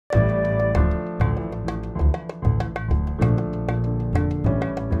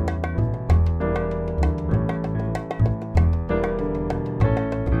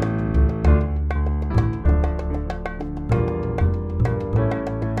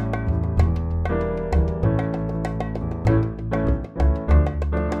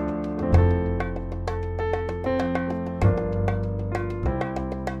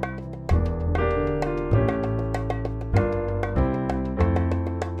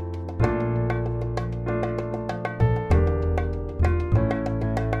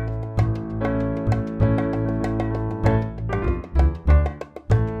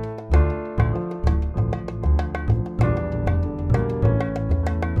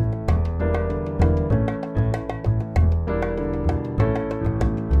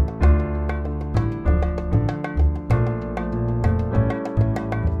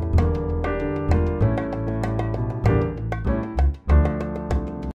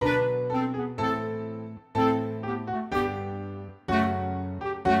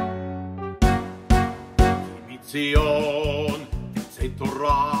מציון תצא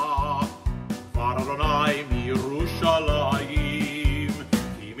תורה, דבר אדוני מירושלים.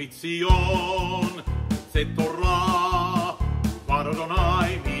 כי מציון תצא תורה, דבר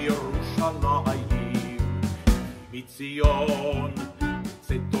אדוני מירושלים. מציון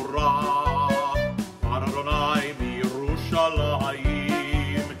תצא תורה, דבר אדוני מירושלים.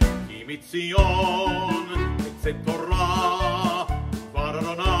 כי מציון תצא תורה, דבר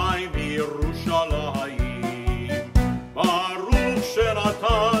אדוני מירושלים. ברוך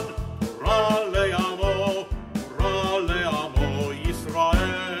שנתן תורה לעמו, תורה לעמו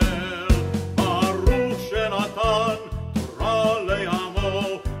ישראל. ברוך שנתן תורה לעמו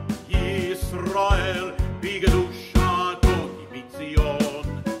ישראל, בקדושתו. כי מציון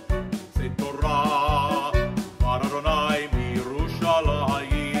תצא תורה, דבר אדוני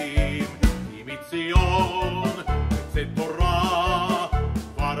מירושלים. כי מציון תצא תורה,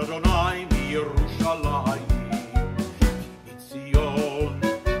 דבר אדוני מירושלים. מציון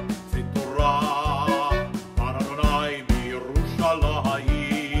תצא תורה, דבר אדוני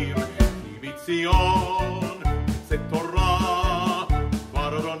מירושלים. מציון תצא תורה,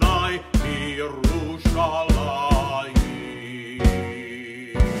 דבר אדוני מירושלים.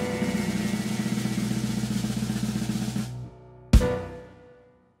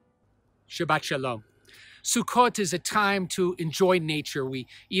 Shabbat Shalom. Sukkot is a time to enjoy nature. We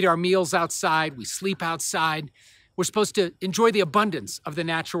eat our meals outside, we sleep outside. We're supposed to enjoy the abundance of the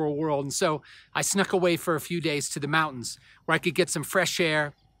natural world. And so I snuck away for a few days to the mountains where I could get some fresh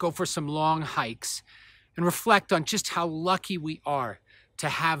air, go for some long hikes, and reflect on just how lucky we are to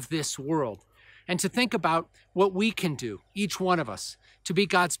have this world, and to think about what we can do, each one of us, to be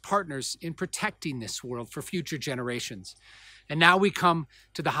God's partners in protecting this world for future generations. And now we come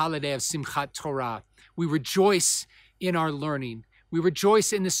to the holiday of Simchat Torah. We rejoice in our learning. We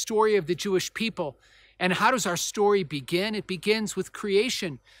rejoice in the story of the Jewish people. And how does our story begin? It begins with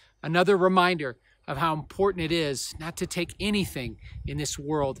creation. Another reminder of how important it is not to take anything in this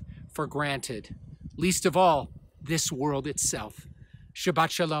world for granted. Least of all, this world itself.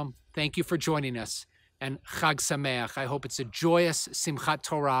 Shabbat Shalom. Thank you for joining us. And Chag Sameach. I hope it's a joyous Simchat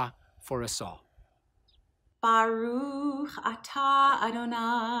Torah for us all. Baruch atah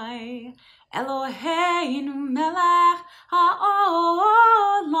Adonai, Eloheinu melech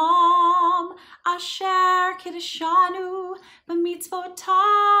ha'olam, asher kiddushanu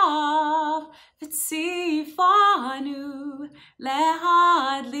b'mitzvotav, v'tzivanu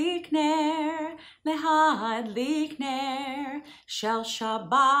lehadlik ner, shel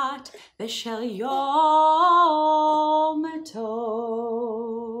Shabbat v'shel Yom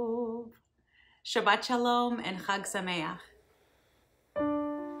Tov. Shabbat Shalom and Chag Sameach.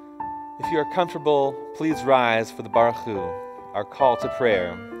 If you are comfortable, please rise for the Baruch Hu, our call to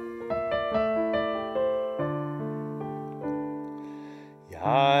prayer.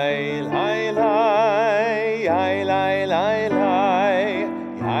 Yai lai lai, yai lai lai lai,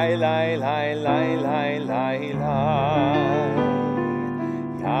 yai lai lai lai lai lai lai,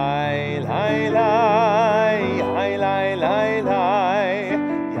 yai lai lai, yai lai lai lai,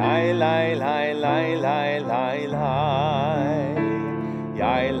 yai lai lai lai lai lai lai,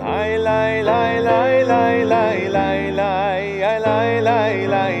 yai lai lai lai lai lai lai lai lai, yai lai lai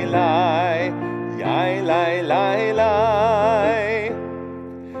lai lai, yai lai lai lai,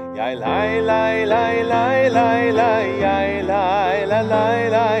 yai lai lai lai lai lai lai, yai lai lai lai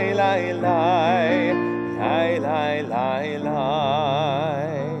lai lai lai, yai lai lai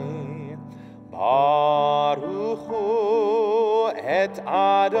lai. Baruch Hu et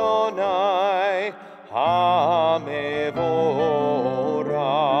Adonai HaMevorach.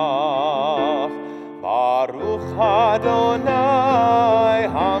 Baruch Adonai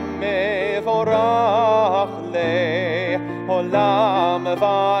HaMevorach le'olam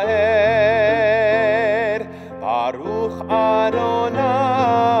va'ed. Baruch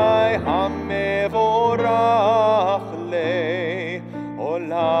Adonai HaMevorach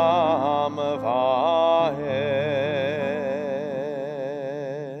le'olam va'ed.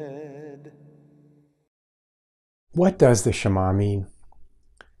 What does the Shema mean?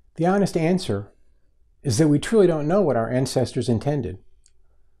 The honest answer is that we truly don't know what our ancestors intended.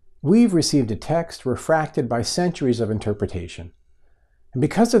 We've received a text refracted by centuries of interpretation. And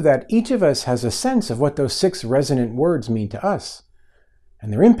because of that, each of us has a sense of what those 6 resonant words mean to us.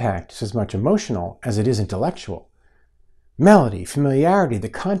 And their impact is as much emotional as it is intellectual. Melody, familiarity, the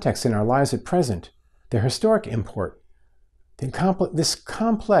context in our lives at present, their historic import. This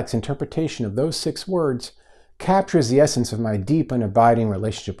complex interpretation of those 6 words captures the essence of my deep and abiding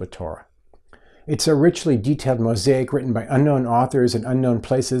relationship with Torah. It's a richly detailed mosaic written by unknown authors in unknown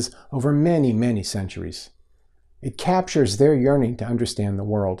places over many, many centuries. It captures their yearning to understand the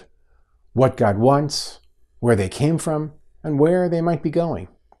world, what God wants, where they came from, and where they might be going.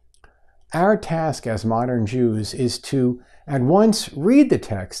 Our task as modern Jews is to at once read the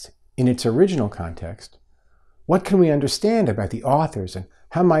text in its original context. What can we understand about the authors and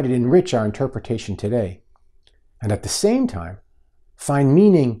how might it enrich our interpretation today? And at the same time, find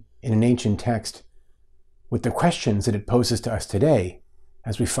meaning in an ancient text with the questions that it poses to us today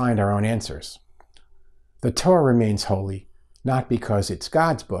as we find our own answers. The Torah remains holy, not because it's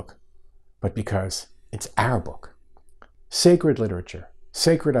God's book, but because it's our book. Sacred literature,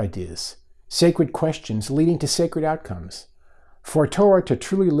 sacred ideas, sacred questions leading to sacred outcomes. For Torah to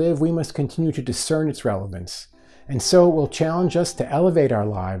truly live, we must continue to discern its relevance, and so it will challenge us to elevate our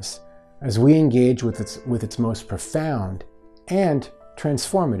lives as we engage with its most profound and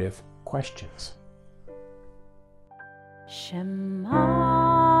transformative questions. Shema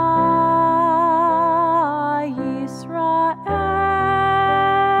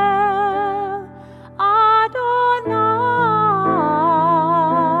Yisrael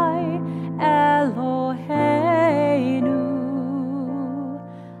Adonai Eloheinu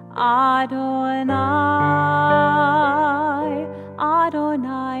Adonai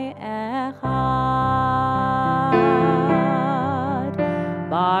Adonai Echad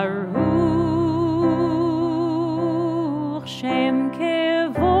Baruch Shem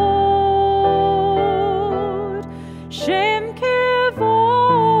Kevod Shem Kevod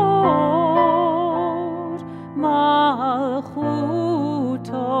Malchuto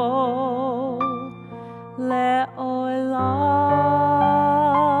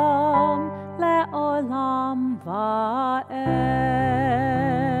Le'olam Le'olam Va'ed.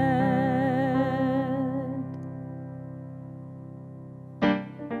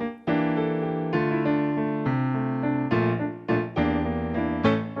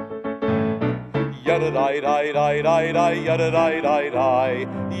 Yada dai dai dai dai dai yada dai dai dai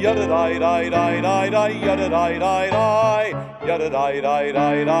yada dai dai dai dai dai yada dai dai dai yada dai dai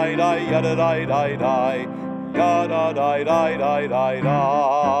dai dai dai yada dai dai dai yada dai dai dai dai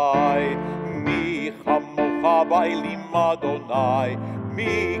dai mi chamocha ba'elim Adonai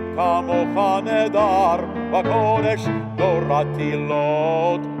mi kamocha nedar b'kodesh dorati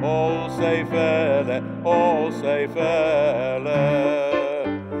lot o seifele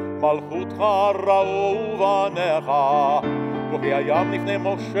מלכותך ראו בניך, וכי הים לפני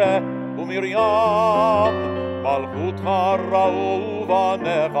משה ומרים. מלכותך ראו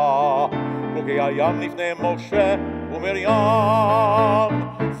בניך, וכי הים לפני משה ומרים.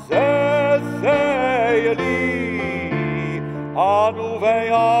 זה אלי, אנו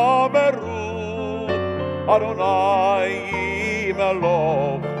ויאמרו, אדוני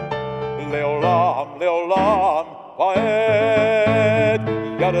מלוך, לעולם לעולם ועד.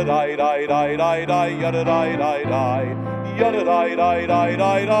 Yada dai dai dai dai dai yada dai dai dai yada dai dai dai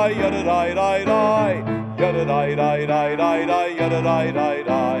dai dai yada dai dai dai yada dai dai dai dai dai yada dai dai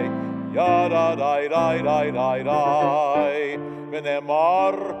dai yada dai dai dai dai dai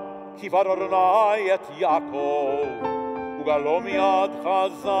ונאמר כי כבר אדוני את יעקב וגלו מיד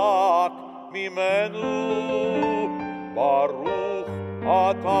חזק ממנו ברוך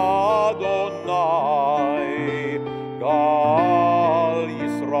אתה אדוני גל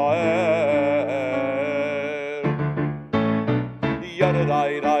ישראל yada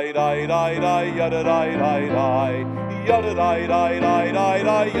dai dai dai dai dai yada dai dai dai yada dai dai dai dai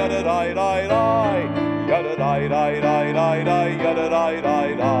dai yada dai dai dai yada dai dai dai dai dai yada dai dai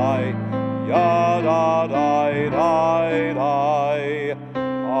dai yada dai dai dai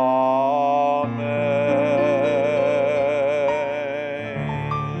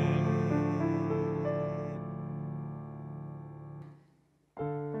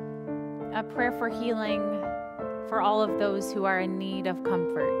A prayer for healing for all of those who are in need of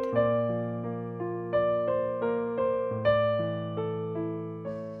comfort.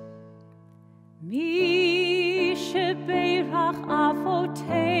 Mi shebeirach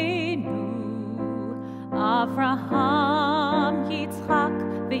avoteinu Avraham, Yitzchak,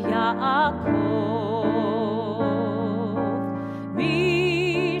 v'Yaakov. Mi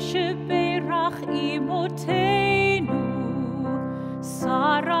shebeirach imotenu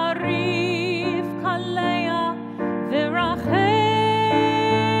Sarah, Rivka, Leah,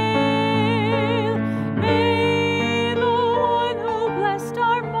 v'Rachel. May the one who blessed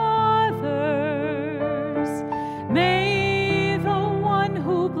our mothers, may the one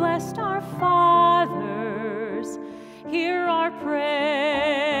who blessed our fathers, hear our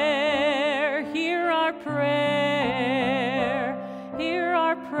prayer, hear our prayer, hear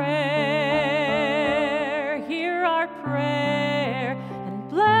our prayer, hear our prayer, and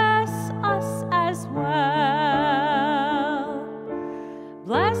bless us as well.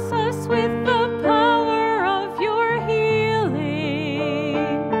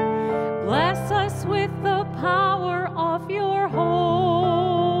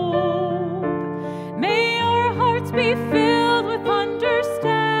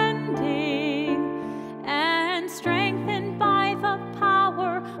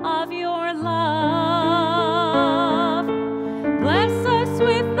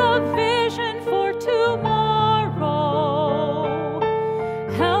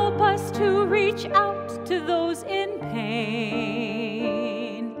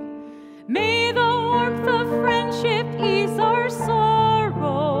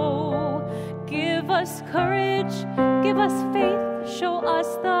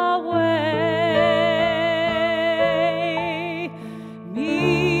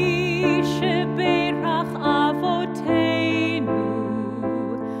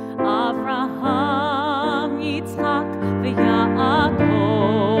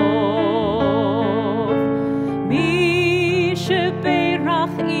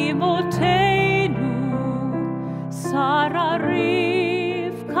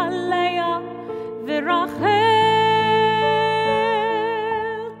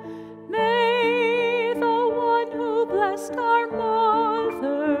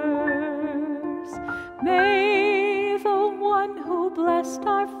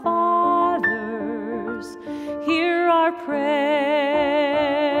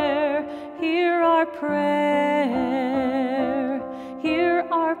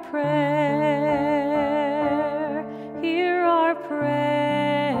 our prayer, hear our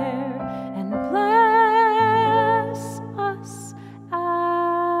prayer, and bless us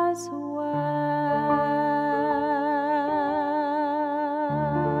as well.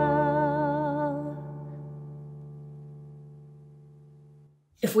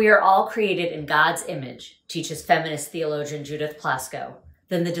 If we are all created in God's image, teaches feminist theologian Judith Plasko,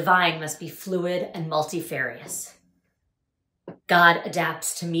 then the divine must be fluid and multifarious. God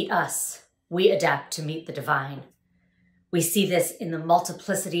adapts to meet us. We adapt to meet the divine. We see this in the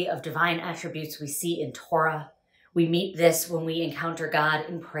multiplicity of divine attributes we see in Torah. We meet this when we encounter God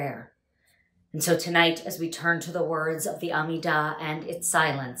in prayer. And so tonight, as we turn to the words of the Amidah and its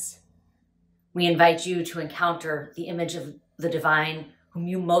silence, we invite you to encounter the image of the divine whom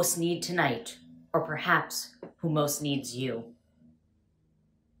you most need tonight, or perhaps who most needs you.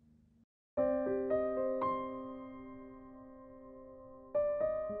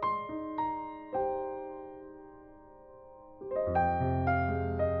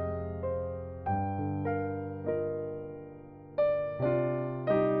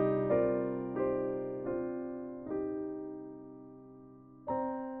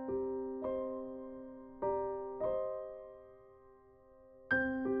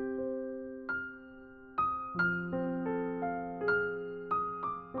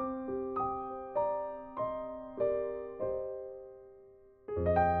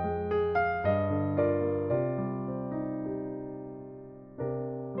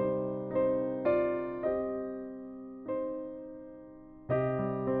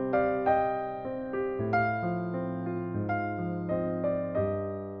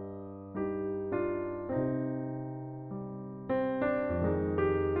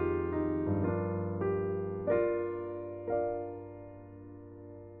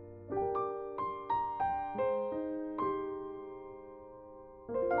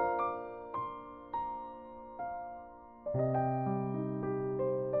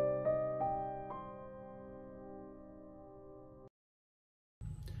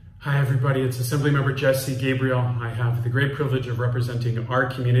 Hi everybody, it's Assemblymember Jesse Gabriel. I have the great privilege of representing our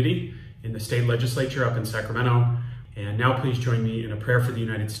community in the state legislature up in Sacramento. And now please join me in a prayer for the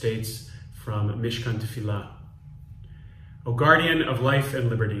United States from Mishkan Tefillah. O guardian of life and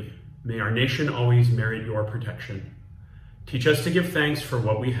liberty, may our nation always merit your protection. Teach us to give thanks for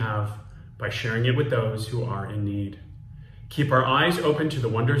what we have by sharing it with those who are in need. Keep our eyes open to the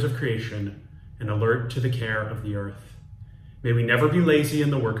wonders of creation and alert to the care of the earth. May we never be lazy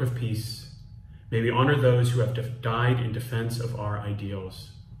in the work of peace. May we honor those who have died in defense of our ideals.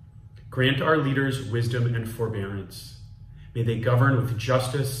 Grant our leaders wisdom and forbearance. May they govern with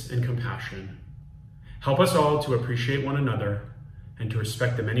justice and compassion. Help us all to appreciate one another and to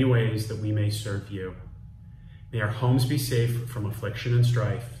respect the many ways that we may serve you. May our homes be safe from affliction and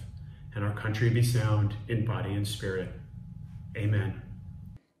strife, and our country be sound in body and spirit. Amen.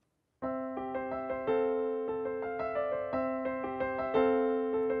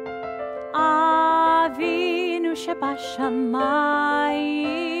 Avinu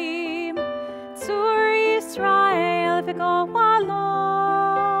shebashamayim, tzur Yisrael v'goalo,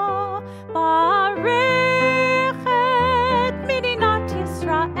 barech et medinat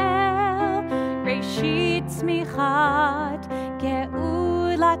Yisrael, reshit tzmichat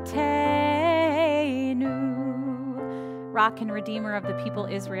geulatenu. Rock and Redeemer of the people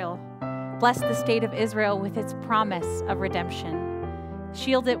Israel, bless the state of Israel with its promise of redemption.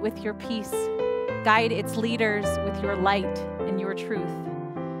 Shield it with your peace. Guide its leaders with your light and your truth.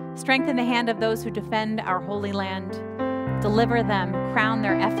 Strengthen the hand of those who defend our holy land. Deliver them, crown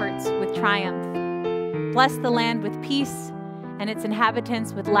their efforts with triumph. Bless the land with peace and its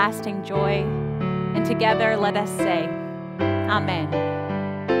inhabitants with lasting joy. And together let us say, Amen.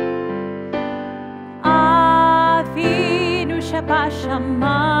 Avinu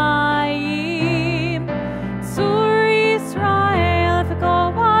shebashamayim, tzur Yisrael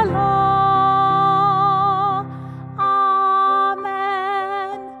v'goalo.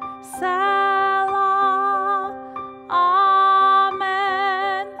 Amen. Selah.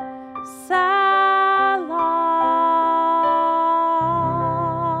 Amen. Selah.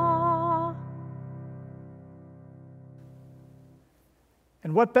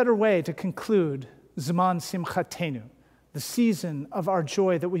 And what better way to conclude Zman Simchatenu, the season of our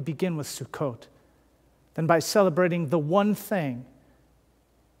joy that we begin with Sukkot, than by celebrating the one thing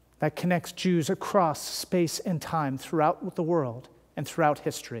that connects Jews across space and time throughout the world and throughout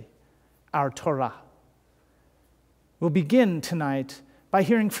history, our Torah. We'll begin tonight by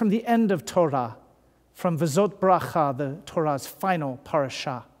hearing from the end of Torah, from V'zot Bracha, the Torah's final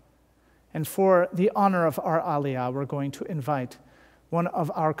parasha. And for the honor of our Aliyah, we're going to invite one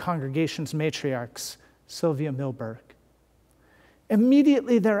of our congregation's matriarchs, Sylvia Milberg.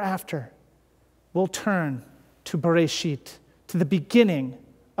 Immediately thereafter, we'll turn to Bereshit, to the beginning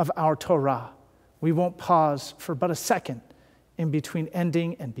of our Torah. We won't pause for but a second in between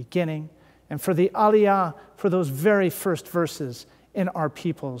ending and beginning, and for the Aliyah, for those very first verses in our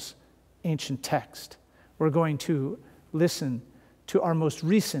people's ancient text. We're going to listen to our most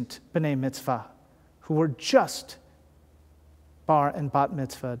recent B'nai Mitzvah, who were just bar and bat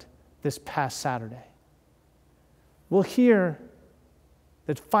mitzvahed this past Saturday. We'll hear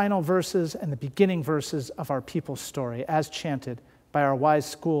the final verses and the beginning verses of our people's story as chanted by our Wise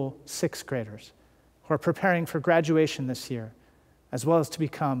School sixth graders who are preparing for graduation this year, as well as to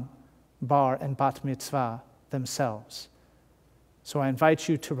become bar and bat mitzvah themselves. So I invite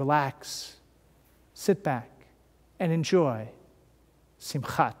you to relax, sit back, and enjoy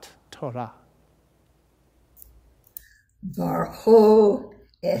Simchat Torah. Baruch hu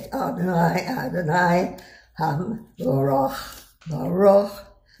et Adonai Adonai HaMevorach. Baruch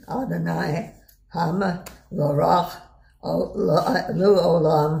Adonai HaMevorach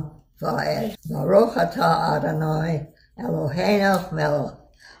L'olam va'ed. Baruch atah Adonai Eloheinu melech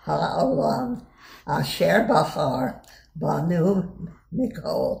ha'olam asher bachar banu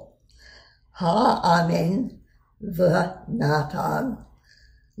mikol ha'amin v'natan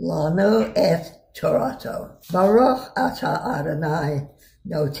lanu et Torato. Baruch atah Adonai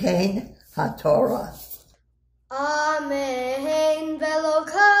noten haTorah. Amen. Velo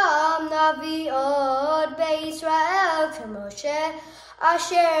kam naviot beYisrael k'Moshe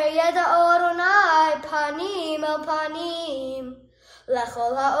asher yeda Adonai panim el panim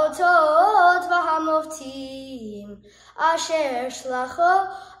lechol ha'otot v'hamoftim asher shlacho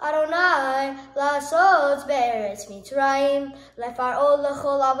Adonai lasot be'eretz Mitzrayim lefar'o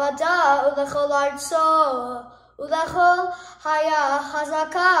lechol avada ulechol artso ulechol haya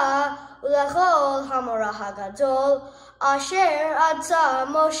chazaka ulechol hamorah hagadol asher adza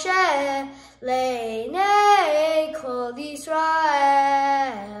Moshe leinei kol Yisrael.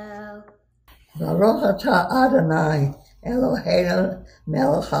 Baruch atah Adonai Eloheinu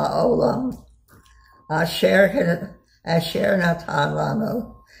melech ha'olam asher natan lanu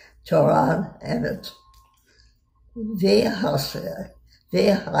Torah emet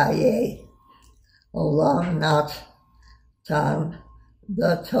v'hayeh olam natan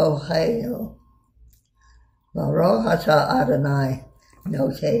b'tocheinu. Baruch atah Adonai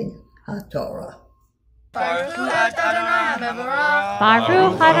noten haTorah. Baruch Adonai HaMevorach.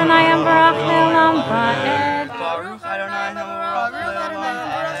 Baruch Adonai HaMevorach Le'olam Va'ed. Baruch Adonai HaMevorach Le'olam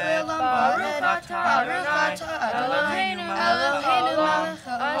Va'ed. Baruch atah Eloheinu melech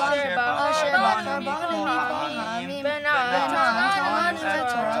asher bachar banu mikol v'natan lanu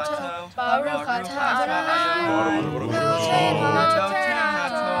Torah. Baruch atah Adonai noten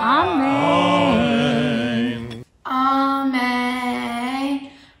haTorah. Amen. Amen.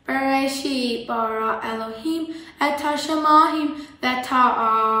 Bereshit bara Elohim et hashamayim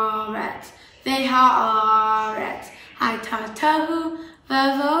v'ha'aretz hayta tohu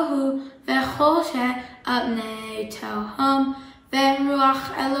v'vohu v'chol she'al toham v'ruach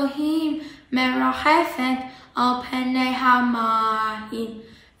Elohim merachefet al penei hamayim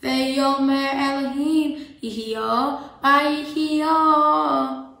v'yomer Elohim yihyo v'yihyo.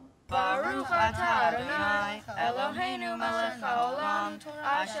 Baruch atah Adonai Eloheinu melech haolam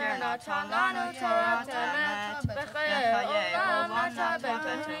asher natan lanu Torah emet b'chayei olam natan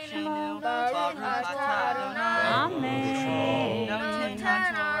b'toshenu. Baruch atah Adonai Amen. noten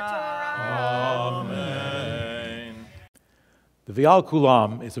haTorah. Amen. The Vial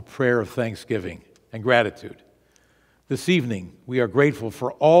Kulam is a prayer of thanksgiving and gratitude. This evening, we are grateful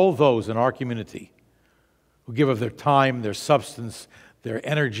for all those in our community who give of their time, their substance, their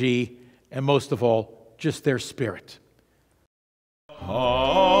energy, and most of all, just their spirit.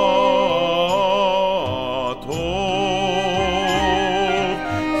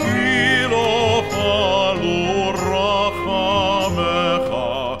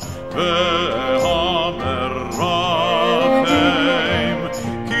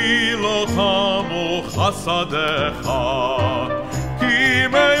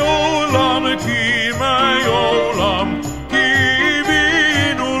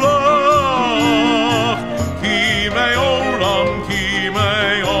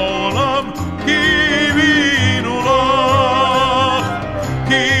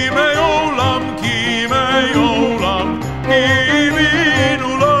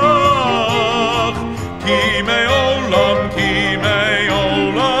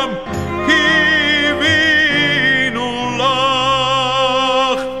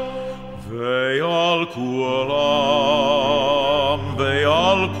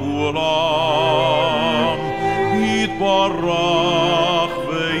 ועל כולם יתברך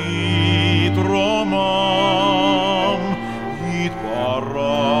ויתרומם,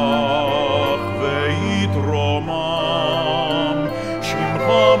 יתברך ויתרומם, שמך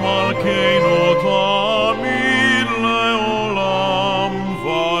מלכנו תמיד לעולם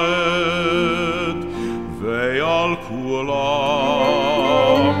ועד, ועל כולם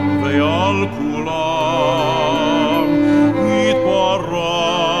ועל כולם יתברך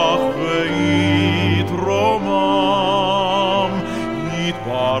ויתרומם,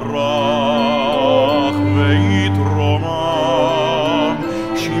 יתברך ויתרומם,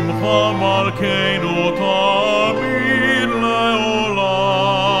 שמך מלכנו תמיד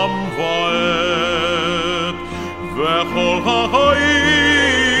לעולם ועד, וכל החיים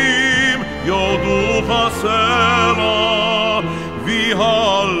יודוך סלע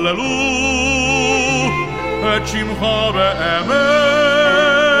ויהללו את שמך באמת,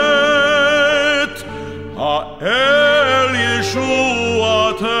 האל ישועתנו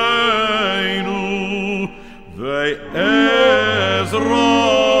ועזרתנו,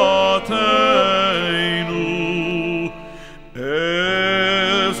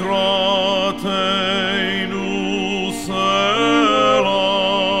 עזרתנו סלע,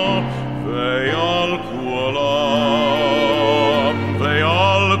 ועל כולם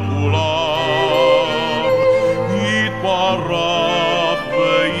ועל כולם יתברך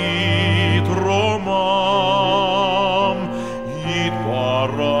ויתרומם,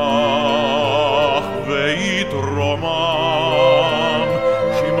 יתברך ויתרומם,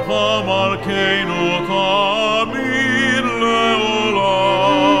 שמך מלכנו תמיד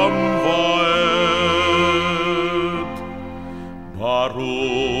לעולם ועד.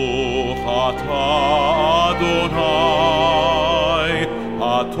 ברוך אתה אדוני,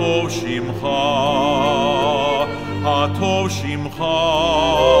 הטוב שמך, הטוב שמך,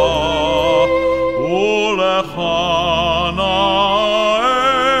 ולך נאה,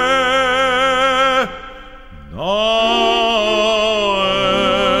 נאה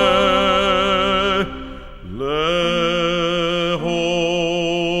להורות.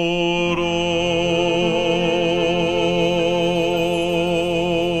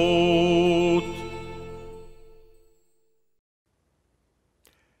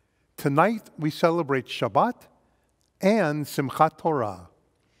 Tonight we celebrate Shabbat and Simchat Torah.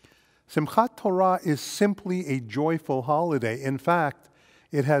 Simchat Torah is simply a joyful holiday. In fact,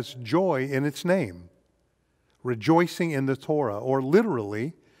 it has joy in its name, rejoicing in the Torah, or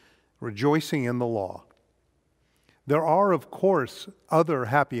literally, rejoicing in the law. There are, of course, other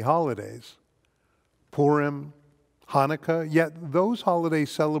happy holidays, Purim, Hanukkah, yet those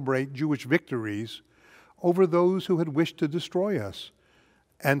holidays celebrate Jewish victories over those who had wished to destroy us.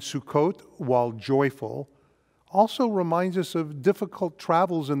 And Sukkot, while joyful, also reminds us of difficult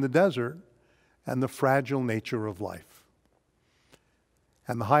travels in the desert and the fragile nature of life.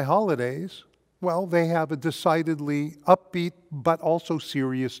 And the high holidays, well, they have a decidedly upbeat but also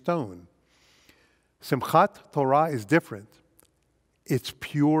serious tone. Simchat Torah is different. It's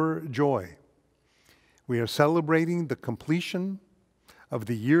pure joy. We are celebrating the completion of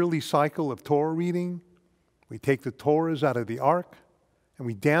the yearly cycle of Torah reading. We take the Torahs out of the ark, and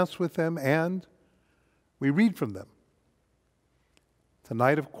we dance with them, and we read from them.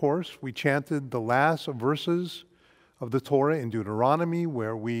 Tonight, of course, we chanted the last verses of the Torah in Deuteronomy,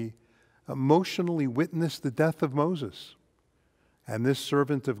 where we emotionally witnessed the death of Moses. And this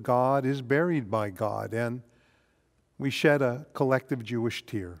servant of God is buried by God, and we shed a collective Jewish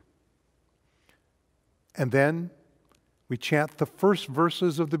tear. And then we chant the first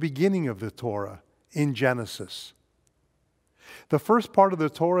verses of the beginning of the Torah in Genesis. The first part of the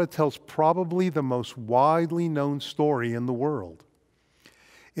Torah tells probably the most widely known story in the world.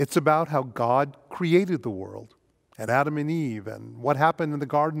 It's about how God created the world, and Adam and Eve, and what happened in the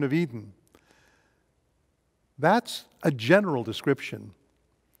Garden of Eden. That's a general description.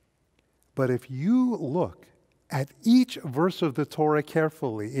 But if you look at each verse of the Torah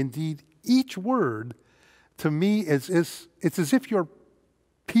carefully, indeed each word, to me it's as if you're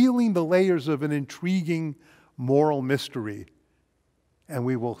peeling the layers of an intriguing moral mystery. And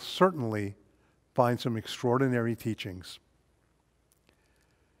we will certainly find some extraordinary teachings.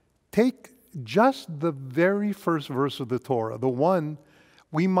 Take just the very first verse of the Torah, the one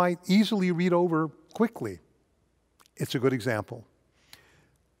we might easily read over quickly. It's a good example.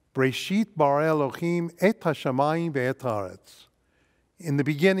 Breshit bara Elohim et hashamayim ve'et haaretz. In the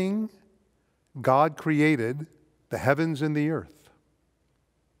beginning, God created the heavens and the earth.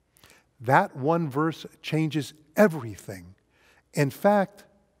 That one verse changes everything. In fact,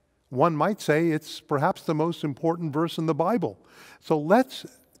 One might say it's perhaps the most important verse in the Bible. So let's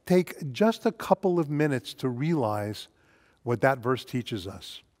take just a couple of minutes to realize what that verse teaches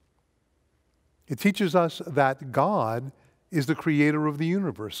us. It teaches us that God is the creator of the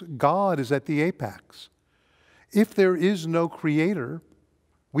universe. God is at the apex. If there is no creator,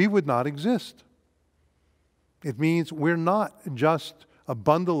 we would not exist. It means we're not just a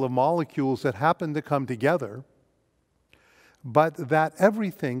bundle of molecules that happen to come together, but that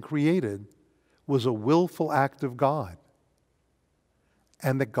everything created was a willful act of God,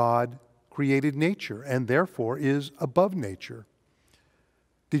 and that God created nature and therefore is above nature.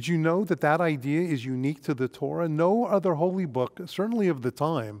 Did you know that that idea is unique to the Torah? No other holy book, certainly of the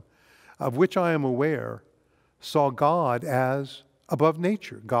time, of which I am aware, saw God as above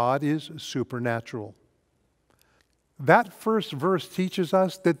nature. God is supernatural. That first verse teaches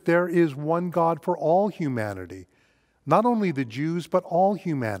us that there is one God for all humanity, not only the Jews, but all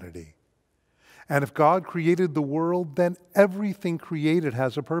humanity. And if God created the world, then everything created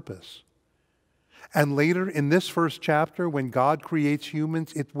has a purpose. And later in this first chapter, when God creates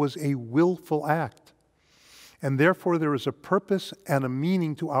humans, it was a willful act. And therefore there is a purpose and a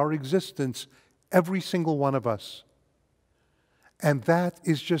meaning to our existence, every single one of us. And that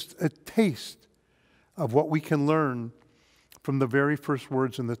is just a taste of what we can learn from the very first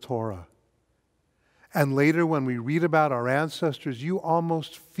words in the Torah. And later, when we read about our ancestors, you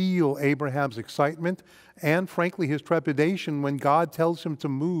almost feel Abraham's excitement and, frankly, his trepidation when God tells him to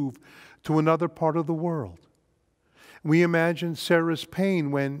move to another part of the world. We imagine Sarah's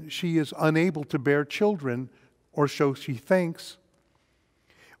pain when she is unable to bear children, or so she thinks.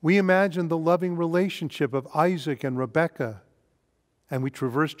 We imagine the loving relationship of Isaac and Rebekah, and we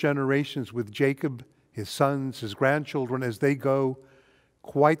traverse generations with Jacob, his sons, his grandchildren, as they go,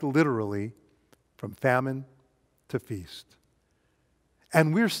 quite literally, from famine to feast.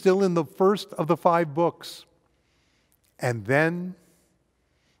 And we're still in the first of the 5 books. And then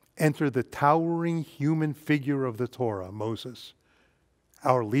enter the towering human figure of the Torah, Moses,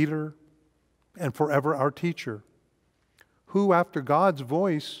 our leader and forever our teacher, who, after God's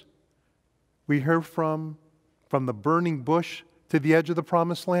voice, we hear from the burning bush to the edge of the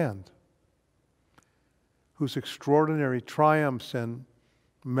promised land, whose extraordinary triumphs and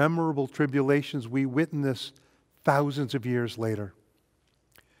memorable tribulations we witness thousands of years later.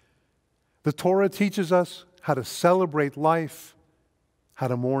 The Torah teaches us how to celebrate life, how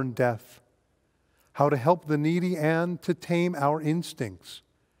to mourn death, how to help the needy, and to tame our instincts.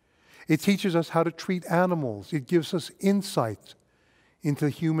 It teaches us how to treat animals. It gives us insight into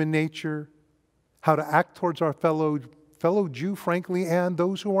human nature, how to act towards our fellow Jew, frankly, and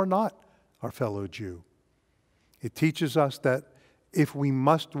those who are not our fellow Jew. It teaches us that if we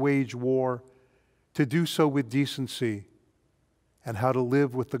must wage war, to do so with decency, and how to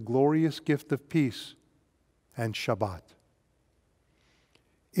live with the glorious gift of peace and Shabbat.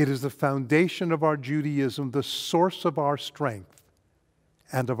 It is the foundation of our Judaism, the source of our strength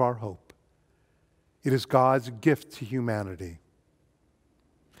and of our hope. It is God's gift to humanity.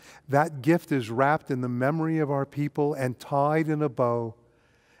 That gift is wrapped in the memory of our people and tied in a bow,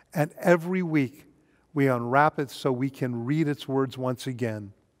 and every week we unwrap it so we can read its words once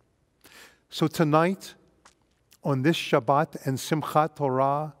again. So tonight, on this Shabbat and Simchat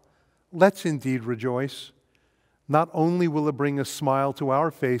Torah, let's indeed rejoice. Not only will it bring a smile to our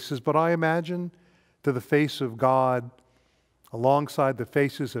faces, but I imagine to the face of God, alongside the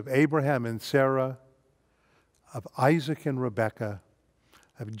faces of Abraham and Sarah, of Isaac and Rebekah,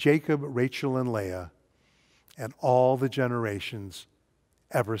 of Jacob, Rachel, and Leah, and all the generations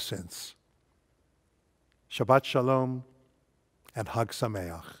ever since. Shabbat Shalom and Hag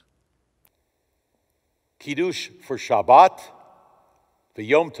Sameach. Kiddush for Shabbat, the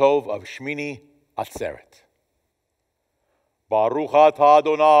Yom Tov of Shmini Atzeret. Baruch atah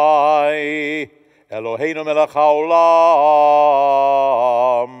Adonai, Eloheinu melech haolam,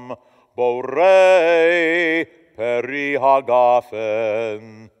 borei peri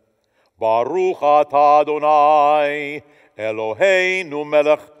hagafen. Baruch atah Adonai, Eloheinu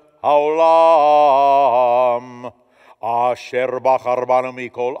melech haolam, asher bachar banu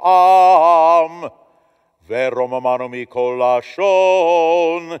mikol am, ורוממנו מכל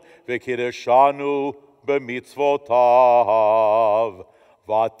לשון, וקידשנו במצוותיו.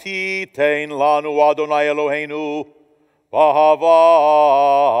 ותיתן לנו אדוני אלוהינו באהבה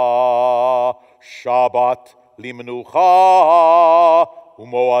שבת למנוחה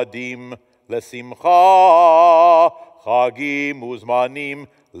ומועדים לשמחה, חגים וזמנים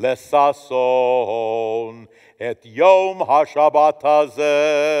לששון. את יום השבת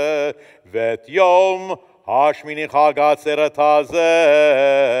הזה ואת יום השמיני חג עצרת הזה,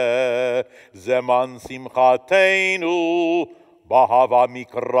 זמן שמחתנו, בהווה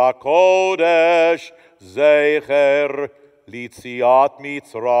מקרא קודש, זכר ליציאת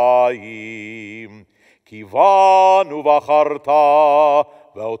מצרים. כי בנו בחרת,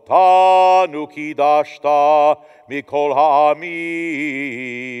 ואותנו קידשת מכל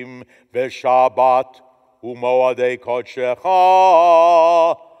העמים, בשבת ומועדי קודשך,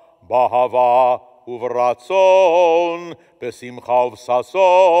 באהבה וברצון, בשמחה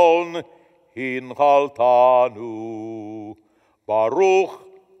ובששון, הנחלתנו. ברוך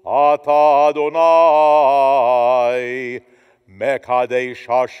אתה אדוני, מקדש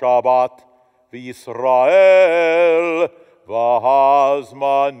השבת וישראל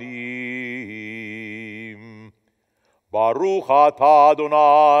והזמנים. ברוך אתה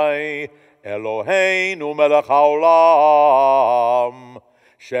אדוני, אלוהינו מלך העולם,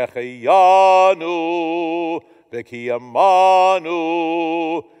 שהחיינו וקיימנו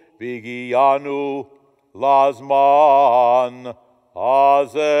והגיענו לזמן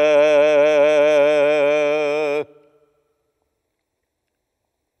הזה.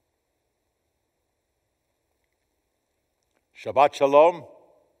 שבת שלום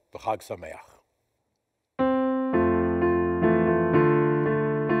וחג שמח.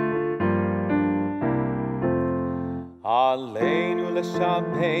 עלינו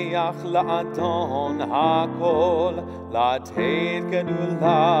לשבח לאדון הכל, לתת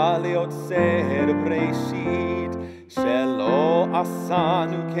גדולה ליוצר בראשית, שלא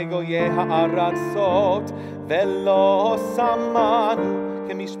עשנו כגויי הארצות, ולא שמנו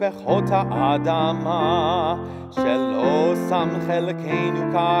כמשפחות האדמה, שלא שם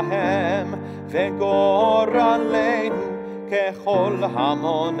חלקנו כהם, וגורלנו ככל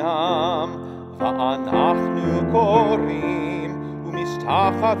המונם. ואנחנו קוראים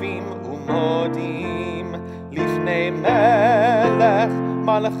ומשתחווים ומודים לפני מלך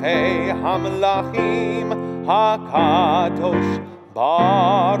מלכי המלכים הקדוש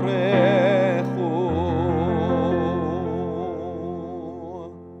ברוך הוא.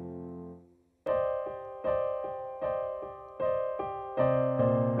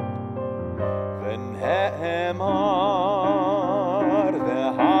 ונאמר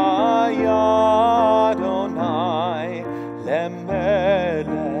והיה למלך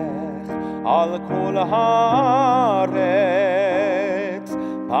על כל הארץ,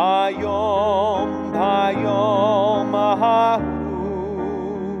 ביום ההוא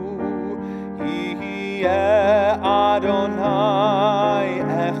יהיה אדוני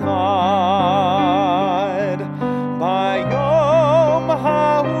אחד. ביום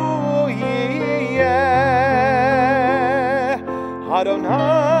ההוא יהיה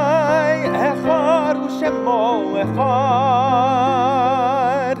אדוני אחד ושמו אחד.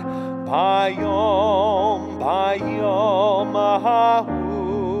 ביום ההוא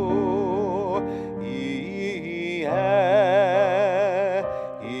יהיה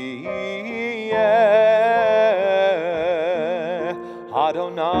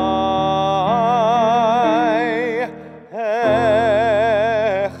אדוני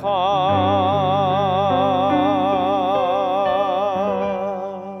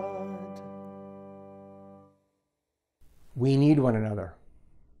We need one another.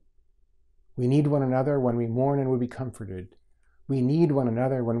 We need one another when we mourn and would be comforted. We need one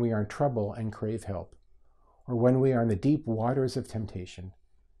another when we are in trouble and crave help, or when we are in the deep waters of temptation,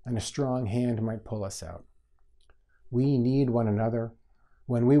 and a strong hand might pull us out. We need one another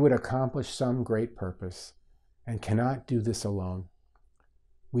when we would accomplish some great purpose, and cannot do this alone.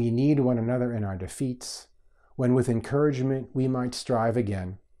 We need one another in our defeats, when with encouragement we might strive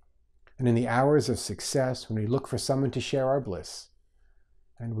again, and in the hours of success when we look for someone to share our bliss.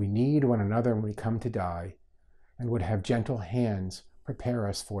 And we need one another when we come to die, and would have gentle hands prepare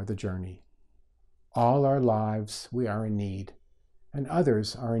us for the journey. All our lives we are in need, and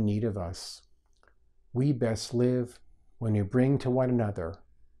others are in need of us. We best live when we bring to one another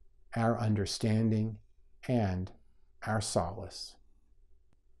our understanding and our solace.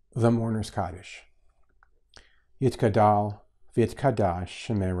 The Mourner's Kaddish. Yitkadal v'yitkadash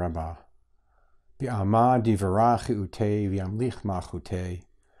shemei Rabbah. V'amad divrach utei v'yamlich malchutei.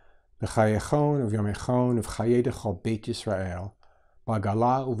 V'chayechon v'yomechon v'chaye dechol Beit Yisrael.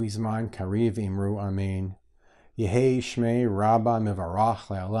 B'gala u'vizman kariv imru amen. Yehei shmei Rabbah mevarach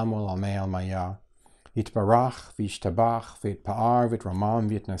le'alam olamei almaya. Yitbarach v'yishtabach v'yitpa'ar v'yitramam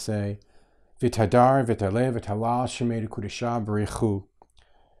v'yitnaseh. V'yithadar v'yitalev v'yithalal shemei d'kudesha b'richu.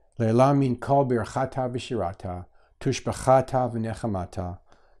 Le'elam min kol birchata v'shirata. Tushbachata v'nechamata.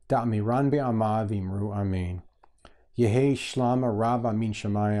 Da'miran be'amah v'imru amen. Yehei shlama Rabbah min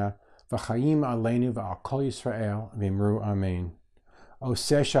shemaya. v'chaim aleinu v'al kol Yisrael v'imru amen.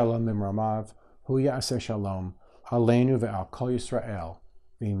 Oseh shalom b'mramav, hu ya'aseh shalom, aleinu v'al kol Yisrael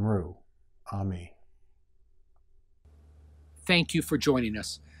v'imru amen. Thank you for joining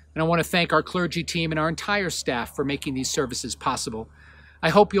us. And I want to thank our clergy team and our entire staff for making these services possible. I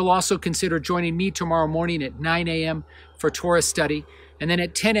hope you'll also consider joining me tomorrow morning at 9 a.m. for Torah study, and then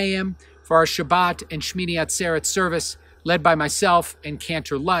at 10 a.m. for our Shabbat and Shmini Atzeret service, led by myself and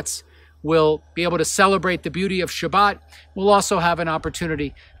Cantor Lutz. We'll be able to celebrate the beauty of Shabbat. We'll also have an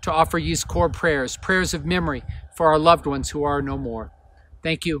opportunity to offer Yizkor prayers, prayers of memory for our loved ones who are no more.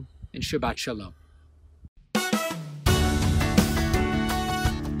 Thank you, and Shabbat Shalom.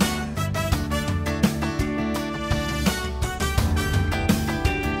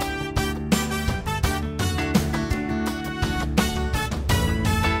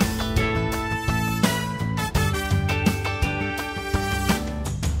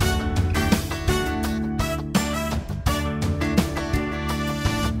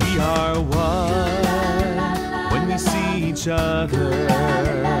 We are one when we see each other,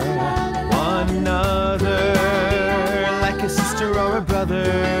 one another, like a sister or a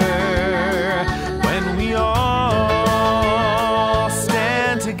brother. When we all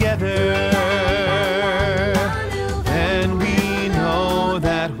stand together, then we know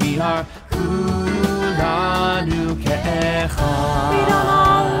that we are kulanu ke'echad. We don't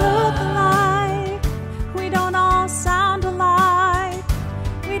all look alike, we don't all sound alike,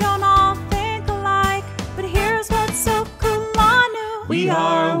 we don't all think alike, but here's what's so kulanu. We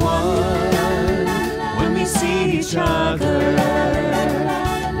are one when we see each other,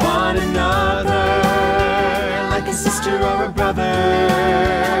 one another, like a sister or a brother.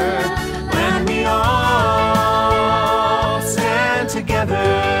 When we all stand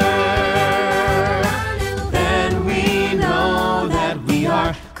together, then we know that we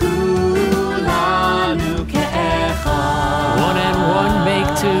are kulanu ke'echad. One and one make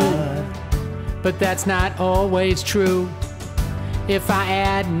two, but that's not always true. If I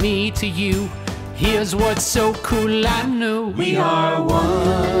add me to you, here's what's so kulanu. We are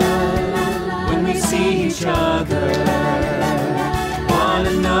one when we see each other, one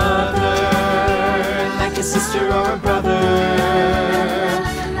another, like a sister or a brother.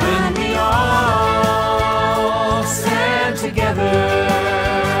 When we all stand together,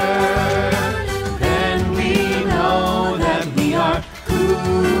 then we know that we are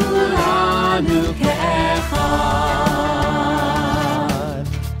kulanu ke'echad.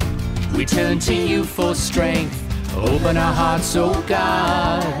 We turn to you for strength. Open our hearts, oh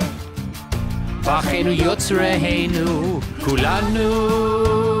God. Bachenu yotzreheinu, kulanu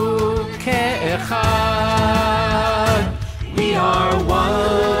ke'echad. We are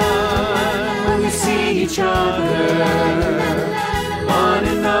one when we see each other, one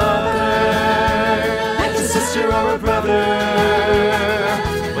another, like a sister or a brother.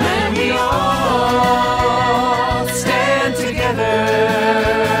 When we all stand together,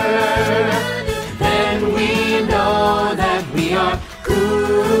 then we know that we are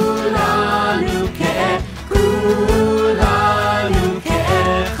kulanu ke'echad.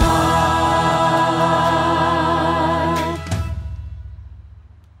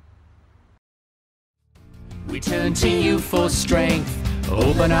 We turn to you for strength.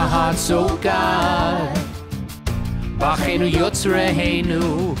 Open our hearts, oh God. Bachenu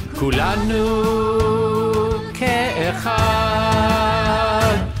yotzreheinu, kulanu ke'echad.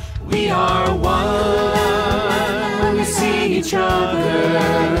 We are one when we see each other,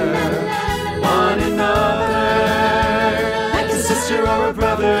 one another, like a sister or a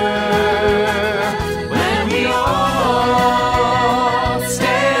brother. When we all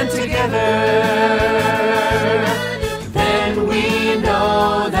stand together, then we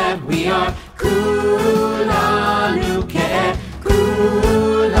know that we are cool.